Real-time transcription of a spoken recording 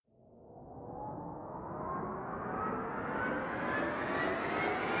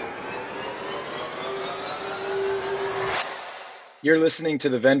You're listening to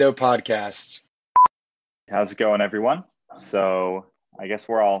the Vendo podcast. How's it going, everyone? So I guess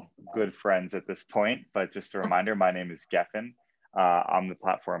we're all good friends at this point, but just a reminder, my name is Geffen. I'm the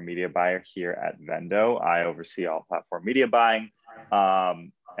platform media buyer here at Vendo. I oversee all platform media buying,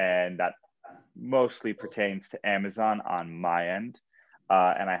 and that mostly pertains to Amazon on my end.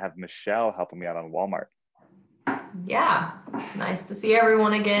 And I have Michelle helping me out on Walmart. Yeah, nice to see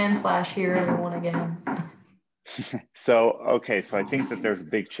everyone again, / hear everyone again. So I think that there's a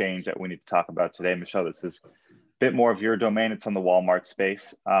big change that we need to talk about today. Michelle, this is a bit more of your domain. It's on the Walmart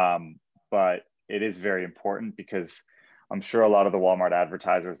space, but it is very important because I'm sure a lot of the Walmart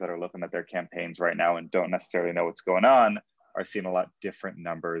advertisers that are looking at their campaigns right now and don't necessarily know what's going on are seeing a lot different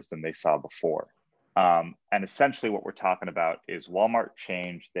numbers than they saw before. And essentially what we're talking about is Walmart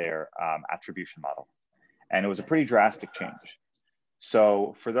changed their attribution model. And it was a pretty drastic change.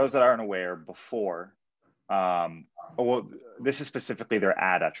 So for those that aren't aware, before, this is specifically their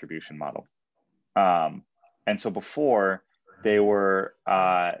ad attribution model. And so before they were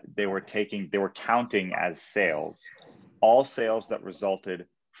counting as sales, all sales that resulted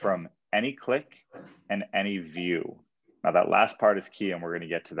from any click and any view. Now that last part is key and we're going to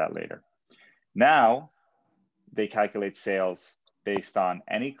get to that later. Now they calculate sales based on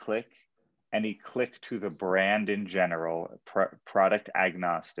any click to the brand in general, product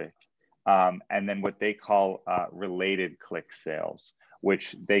agnostic, and then what they call related click sales,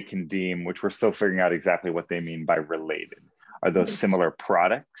 which they can deem, which we're still figuring out exactly what they mean by related. Are those similar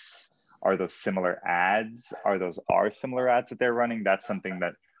products? Are those similar ads? Are similar ads that they're running? That's something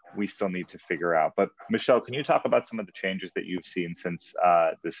that we still need to figure out. But Michelle, can you talk about some of the changes that you've seen since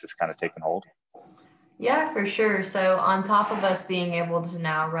this has kind of taken hold? Yeah, for sure. So on top of us being able to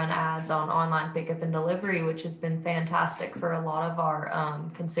now run ads on online pickup and delivery, which has been fantastic for a lot of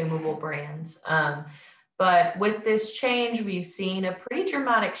our consumable brands. But with this change, we've seen a pretty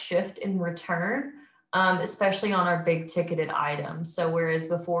dramatic shift in return, especially on our big ticketed items. So whereas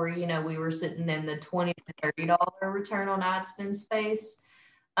before, we were sitting in the $20 to $30 return on ad spend space,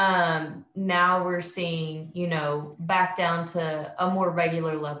 now we're seeing, back down to a more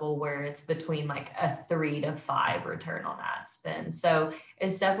regular level where it's between like a 3 to 5 return on ad spend. So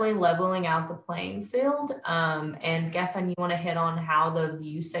it's definitely leveling out the playing field. And Geffen, you want to hit on how the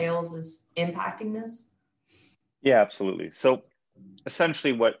view sales is impacting this? Yeah, absolutely. So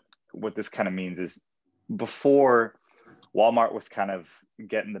essentially what this kind of means is before Walmart was kind of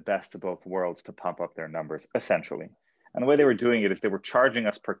getting the best of both worlds to pump up their numbers, essentially. And the way they were doing it is they were charging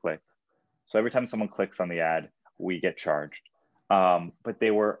us per click. So every time someone clicks on the ad, we get charged. But they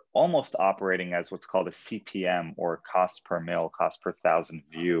were almost operating as what's called a CPM, or cost per mil, cost per thousand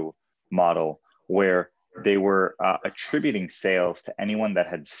view model, where they were attributing sales to anyone that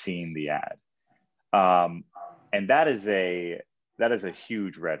had seen the ad. And that is a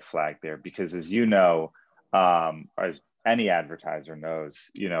huge red flag there, because as you know, as any advertiser knows,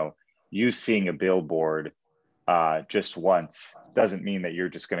 you seeing a billboard just once doesn't mean that you're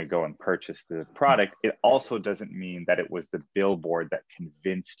just going to go and purchase the product. It also doesn't mean that it was the billboard that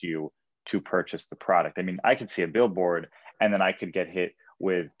convinced you to purchase the product. I mean, I could see a billboard and then I could get hit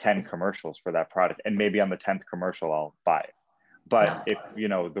with 10 commercials for that product, and maybe on the 10th commercial I'll buy it. But if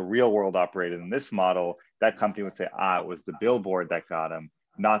the real world operated in this model, that company would say, it was the billboard that got him,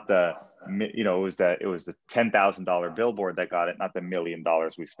 not the it was the $10,000 billboard that got it, not the $1 million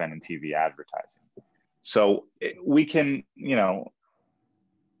we spent in TV advertising. So we can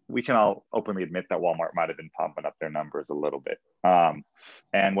all openly admit that Walmart might have been pumping up their numbers a little bit.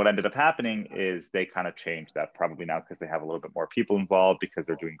 And what ended up happening is they kind of changed that, probably now because they have a little bit more people involved, because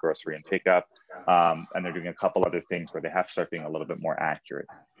they're doing grocery and pickup, and they're doing a couple other things where they have to start being a little bit more accurate.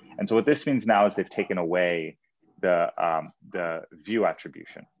 And so what this means now is they've taken away the view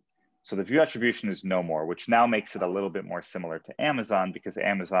attribution. So the view attribution is no more, which now makes it a little bit more similar to Amazon, because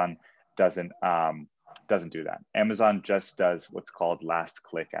Amazon doesn't do that. Amazon just does what's called last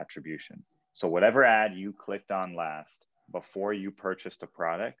click attribution. So whatever ad you clicked on last before you purchased a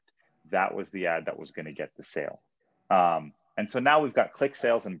product, that was the ad that was going to get the sale. And so now we've got click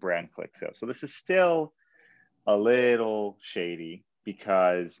sales and brand click sales. So this is still a little shady,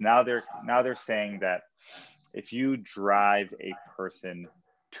 because now they're saying that if you drive a person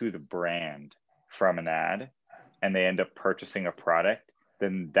to the brand from an ad and they end up purchasing a product,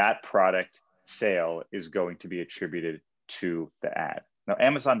 then that product sale is going to be attributed to the ad. Now,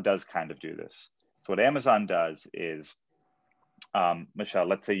 Amazon does kind of do this. So what Amazon does is, Michelle,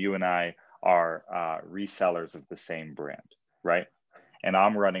 let's say you and I are resellers of the same brand, right? And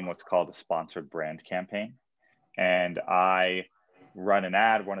I'm running what's called a sponsored brand campaign. And I run an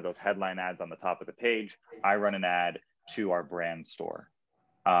ad, one of those headline ads on the top of the page. I run an ad to our brand store.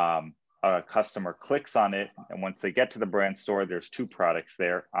 A customer clicks on it, and once they get to the brand store, there's two products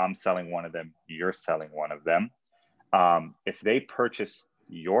there. I'm selling one of them, you're selling one of them. If they purchase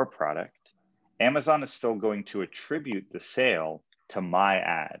your product, Amazon is still going to attribute the sale to my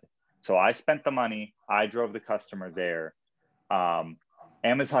ad. So I spent the money, I drove the customer there.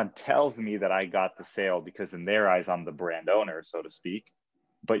 Amazon tells me that I got the sale because in their eyes, I'm the brand owner, so to speak,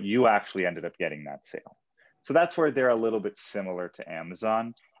 but you actually ended up getting that sale. So that's where they're a little bit similar to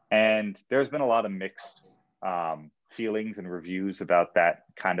Amazon. And there's been a lot of mixed feelings and reviews about that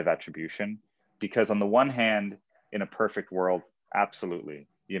kind of attribution, because on the one hand, in a perfect world, absolutely,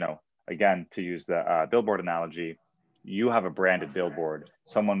 you know, again, to use the billboard analogy, you have a branded billboard.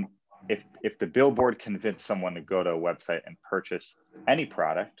 Someone, if the billboard convinced someone to go to a website and purchase any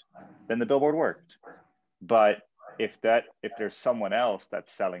product, then the billboard worked. But if there's someone else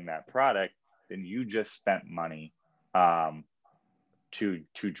that's selling that product, then you just spent money to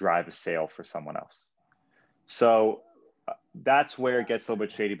drive a sale for someone else. So that's where it gets a little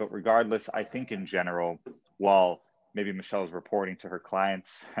bit shady. But regardless, I think in general, while maybe Michelle's reporting to her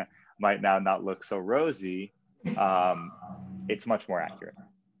clients might now not look so rosy, it's much more accurate.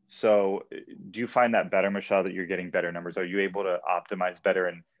 So do you find that better, Michelle, that you're getting better numbers? Are you able to optimize better?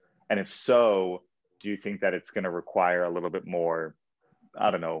 And if so, do you think that it's going to require a little bit more,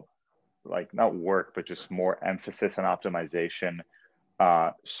 I don't know, like not work, but just more emphasis on optimization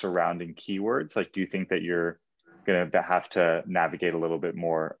surrounding keywords? Like, do you think that you're going to have to navigate a little bit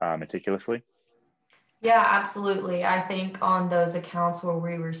more meticulously? Yeah, absolutely. I think on those accounts where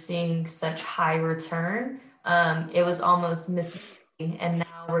we were seeing such high return, it was almost misleading. And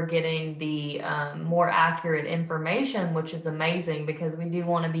now we're getting the more accurate information, which is amazing because we do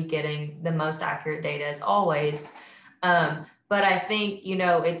want to be getting the most accurate data as always. But I think, you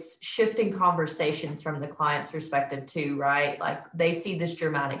know, it's shifting conversations from the client's perspective too, right? Like they see this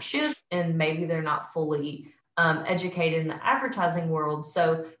dramatic shift and maybe they're not fully educated in the advertising world.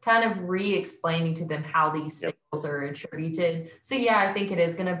 So kind of re-explaining to them how these sales are attributed. So yeah, I think it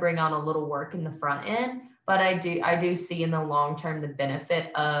is going to bring on a little work in the front end, but I do see in the long term the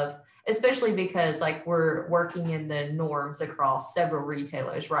benefit of, especially because like we're working in the norms across several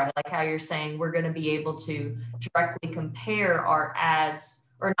retailers, right? Like how you're saying, we're going to be able to directly compare our ads,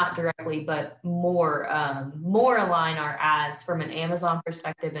 or not directly, but more align our ads from an Amazon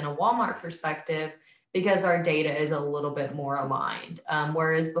perspective and a Walmart perspective, because our data is a little bit more aligned.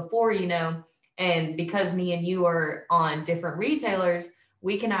 Whereas before, you know, and because me and you are on different retailers,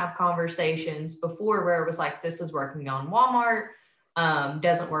 we can have conversations before where it was like, this is working on Walmart,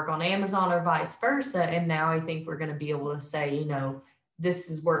 doesn't work on Amazon, or vice versa. And now I think we're going to be able to say, you know, this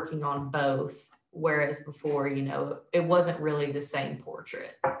is working on both. Whereas before, you know, it wasn't really the same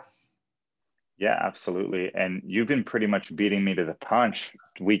portrait. Yeah, absolutely. And you've been pretty much beating me to the punch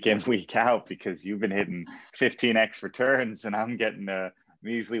week in, week out, because you've been hitting 15x returns and I'm getting a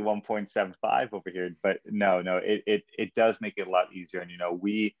measly 1.75 over here. But no, it does make it a lot easier. And, you know,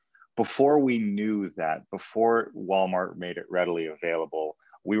 before we knew that, before Walmart made it readily available,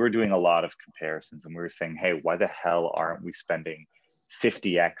 we were doing a lot of comparisons and we were saying, hey, why the hell aren't we spending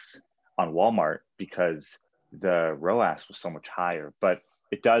 50x on Walmart? Because the ROAS was so much higher. But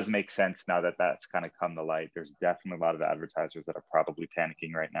it does make sense now that that's kind of come to light. There's definitely a lot of advertisers that are probably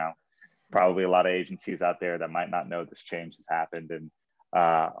panicking right now. Probably a lot of agencies out there that might not know this change has happened and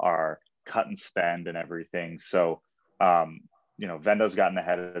are cutting spend and everything. So, you know, Vendo's gotten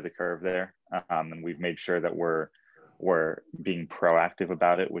ahead of the curve there, and we've made sure that we're being proactive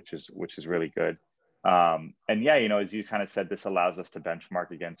about it, which is really good. And yeah, you know, as you kind of said, this allows us to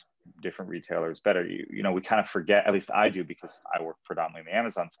benchmark against different retailers better. You know, we kind of forget, at least I do, because I work predominantly in the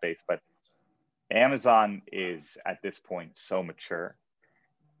Amazon space, but Amazon is at this point so mature.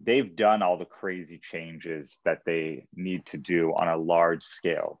 They've done all the crazy changes that they need to do on a large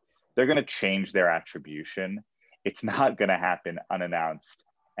scale. They're going to change their attribution. It's not going to happen unannounced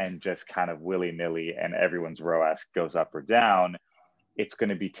and just kind of willy-nilly and everyone's ROAS goes up or down. It's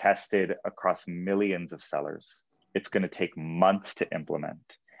going to be tested across millions of sellers. It's going to take months to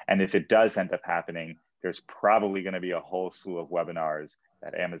implement. And if it does end up happening, there's probably going to be a whole slew of webinars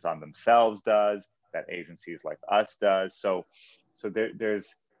that Amazon themselves does, that agencies like us does. So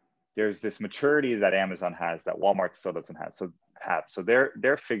there's this maturity that Amazon has that Walmart still doesn't have. So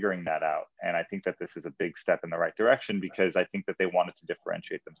they're figuring that out. And I think that this is a big step in the right direction, because I think that they wanted to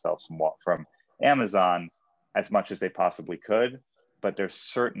differentiate themselves from Amazon as much as they possibly could. But there's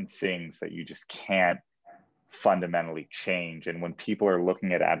certain things that you just can't fundamentally change. And when people are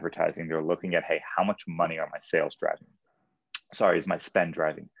looking at advertising, they're looking at, hey, how much money are my sales driving? Sorry, is my spend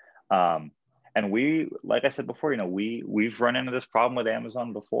driving? And we, like I said before, we've run into this problem with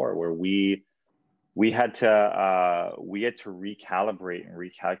Amazon before, where we had to recalibrate and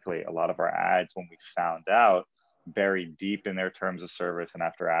recalculate a lot of our ads when we found out, very deep in their terms of service, and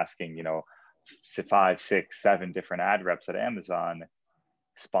after asking 5, 6, 7 different ad reps at Amazon,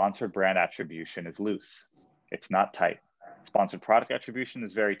 sponsored brand attribution is loose. It's not tight. Sponsored product attribution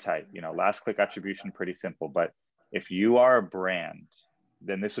is very tight. Last click attribution, pretty simple. But if you are a brand,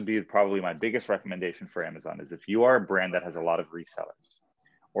 then this would be probably my biggest recommendation for Amazon, is if you are a brand that has a lot of resellers,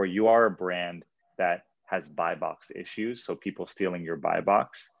 or you are a brand that has buy box issues, so people stealing your buy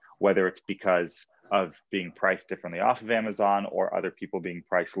box, whether it's because of being priced differently off of Amazon or other people being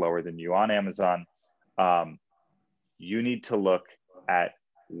priced lower than you on Amazon, you need to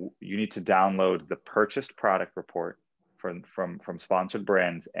download the purchased product report from sponsored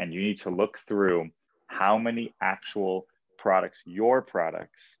brands, and you need to look through how many actual products, your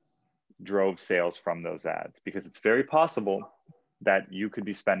products, drove sales from those ads, because it's very possible that you could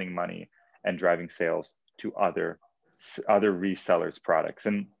be spending money and driving sales to other resellers' products.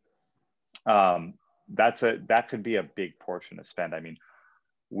 And that could be a big portion of spend. I mean,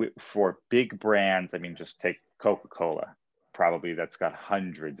 for big brands, I mean, just take Coca-Cola, probably that's got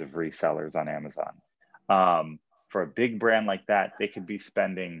hundreds of resellers on Amazon. For a big brand like that, they could be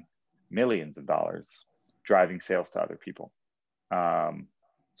spending millions of dollars driving sales to other people.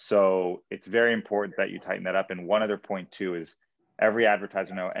 So it's very important that you tighten that up. And one other point too is every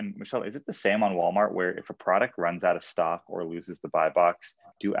advertiser know, and Michelle, is it the same on Walmart, where if a product runs out of stock or loses the buy box,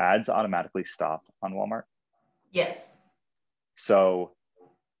 do ads automatically stop on Walmart? Yes. So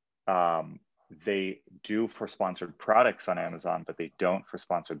they do for sponsored products on Amazon, but they don't for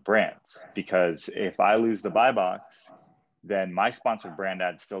sponsored brands, because if I lose the buy box, then my sponsored brand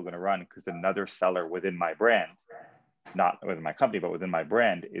ad's still going to run, because another seller within my brand, not within my company, but within my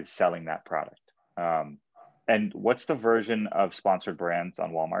brand, is selling that product. And what's the version of sponsored brands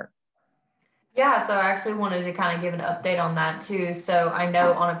on Walmart? Yeah, so I actually wanted to kind of give an update on that too. So I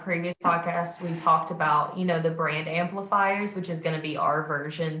know on a previous podcast, we talked about, the brand amplifiers, which is going to be our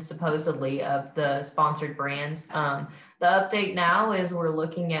version supposedly of the sponsored brands. The update now is we're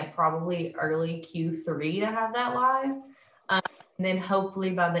looking at probably early Q3 to have that live. And then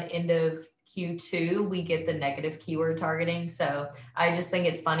hopefully by the end of Q2, we get the negative keyword targeting. So I just think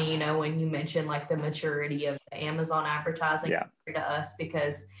it's funny, when you mention like the maturity of the Amazon advertising to us,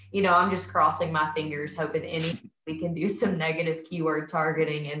 because, I'm just crossing my fingers, hoping we can do some negative keyword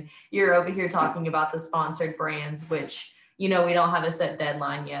targeting. And you're over here talking about the sponsored brands, which, we don't have a set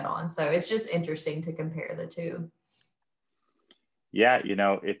deadline yet on. So it's just interesting to compare the two. Yeah,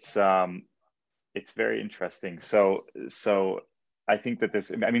 it's very interesting. So I think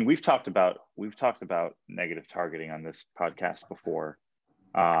that we've talked about negative targeting on this podcast before.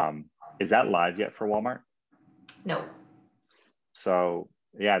 Is that live yet for Walmart? No. So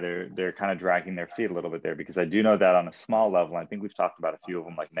yeah, they're kind of dragging their feet a little bit there, because I do know that on a small level, I think we've talked about a few of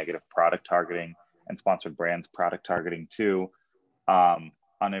them, like negative product targeting and sponsored brands product targeting too. On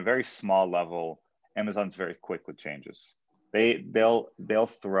a very small level, Amazon's very quick with changes. They'll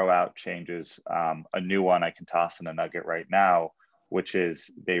throw out changes. A new one I can toss in a nugget right now, which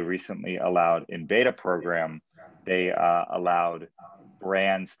is they recently allowed in beta program, they allowed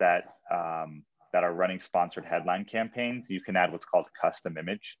brands that are running sponsored headline campaigns. You can add what's called a custom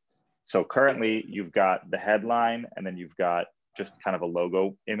image. So currently you've got the headline, and then you've got just kind of a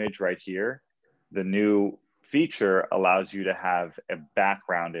logo image right here. The new feature allows you to have a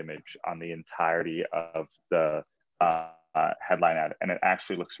background image on the entirety of the headline ad, and it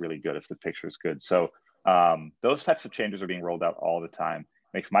actually looks really good if the picture is good. So those types of changes are being rolled out all the time.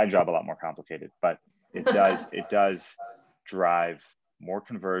 Makes my job a lot more complicated, but it does drive more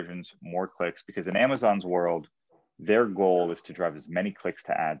conversions, more clicks, because in Amazon's world, their goal is to drive as many clicks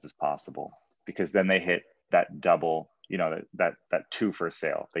to ads as possible, because then they hit that double, that 2 for a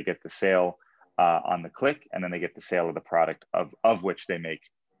sale. They get the sale on the click, and then they get the sale of the product, of which they make,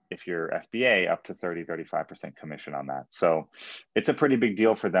 if you're FBA, up to 30-35% commission on that. So it's a pretty big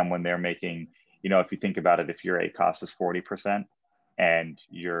deal for them when they're making, if you think about it, if your ACoS is 40% and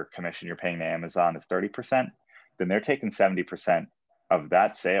your commission you're paying to Amazon is 30%, then they're taking 70% of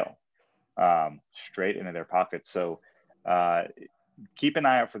that sale straight into their pockets. So keep an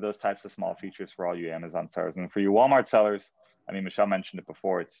eye out for those types of small features for all you Amazon sellers. And for you Walmart sellers, Michelle mentioned it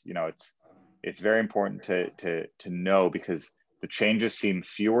before, it's very important to know, because the changes seem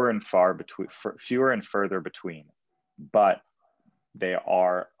fewer and further between, but they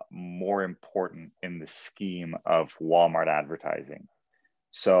are more important in the scheme of Walmart advertising.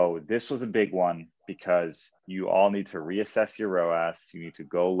 So this was a big one, because you all need to reassess your ROAS. You need to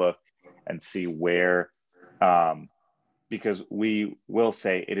go look and see where, because we will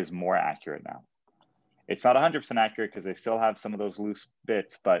say it is more accurate now. It's not 100% accurate because they still have some of those loose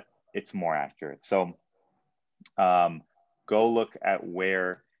bits, but it's more accurate. So go look at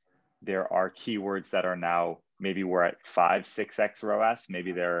where there are keywords that are now, maybe we're at 5-6x ROAS,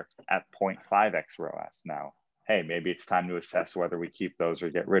 maybe they're at 0.5x ROAS now. Hey, maybe it's time to assess whether we keep those or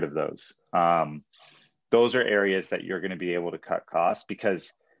get rid of those. Those are areas that you're going to be able to cut costs,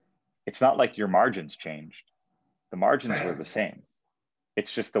 because it's not like your margins changed. The margins were the same.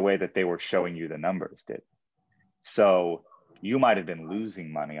 It's just the way that they were showing you the numbers did. So you might have been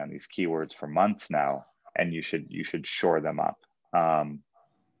losing money on these keywords for months now, and you should shore them up.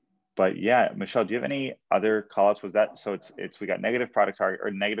 But yeah, Michelle, do you have any other callouts? Was that, so it's we got negative product target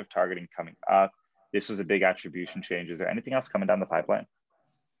or negative targeting coming up. This was a big attribution change. Is there anything else coming down the pipeline?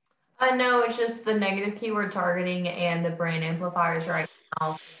 No, it's just the negative keyword targeting and the brand amplifiers right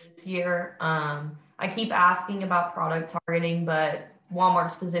now for this year. I keep asking about product targeting, but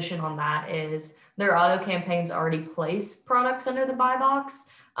Walmart's position on that is their auto campaigns already place products under the buy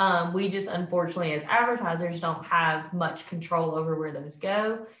box. We just, unfortunately, as advertisers, don't have much control over where those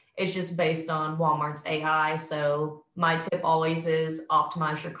go. It's just based on Walmart's AI. So my tip always is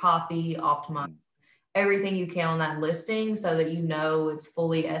optimize your copy, optimize everything you can on that listing so that you know it's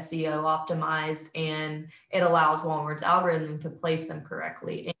fully SEO optimized, and it allows Walmart's algorithm to place them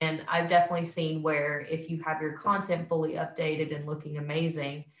correctly. And I've definitely seen where if you have your content fully updated and looking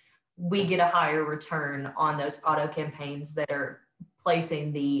amazing, we get a higher return on those auto campaigns that are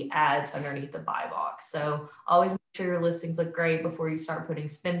placing the ads underneath the buy box. So always make sure your listings look great before you start putting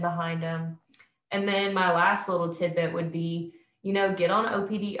spin behind them. And then my last little tidbit would be, get on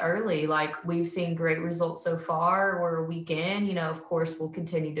OPD early. Like, we've seen great results so far. We're a week in, of course, we'll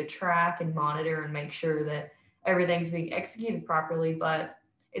continue to track and monitor and make sure that everything's being executed properly. But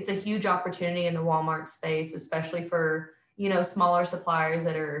it's a huge opportunity in the Walmart space, especially for, smaller suppliers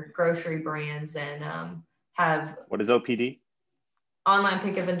that are grocery brands and have. What is OPD? Online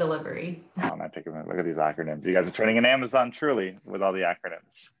pickup and delivery. Online pickup. Look at these acronyms. You guys are training in Amazon truly with all the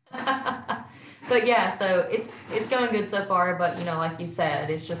acronyms. But yeah, so it's going good so far. But like you said,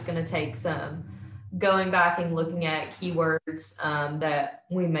 it's just going to take some going back and looking at keywords that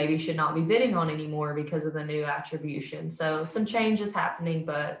we maybe should not be bidding on anymore because of the new attribution. So some changes happening,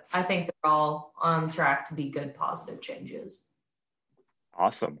 but I think they're all on track to be good, positive changes.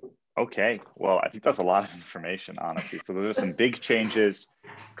 Awesome. Okay. Well, I think that's a lot of information, honestly. So those are some big changes.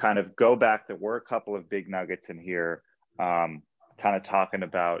 Kind of go back. There were a couple of big nuggets in here, kind of talking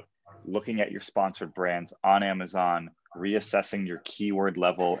about looking at your sponsored brands on Amazon, reassessing your keyword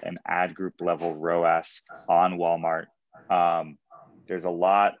level and ad group level ROAS on Walmart. There's a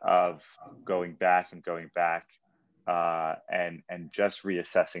lot of going back and just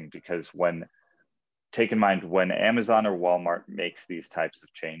reassessing, because take in mind, when Amazon or Walmart makes these types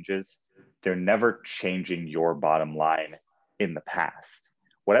of changes, they're never changing your bottom line in the past.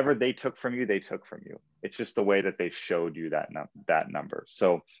 Whatever they took from you, they took from you. It's just the way that they showed you that number.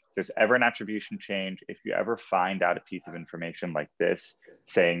 So if there's ever an attribution change, if you ever find out a piece of information like this,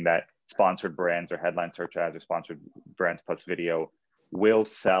 saying that sponsored brands or headline search ads or sponsored brands plus video will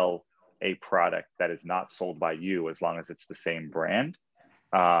sell a product that is not sold by you as long as it's the same brand,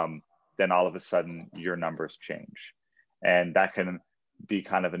 then all of a sudden your numbers change. And that can be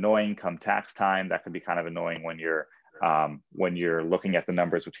kind of annoying come tax time. That can be kind of annoying when you're looking at the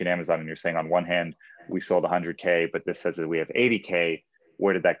numbers between Amazon and you're saying, on one hand, we sold 100K, but this says that we have 80K.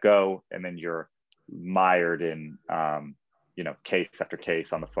 Where did that go? And then you're mired in, case after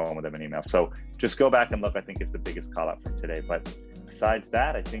case on the phone with them in email. So just go back and look, I think, is the biggest call out from today. But besides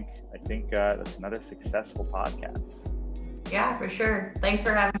that, I think that's another successful podcast. Yeah, for sure. Thanks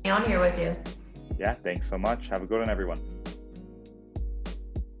for having me on here with you. Yeah, thanks so much. Have a good one, everyone.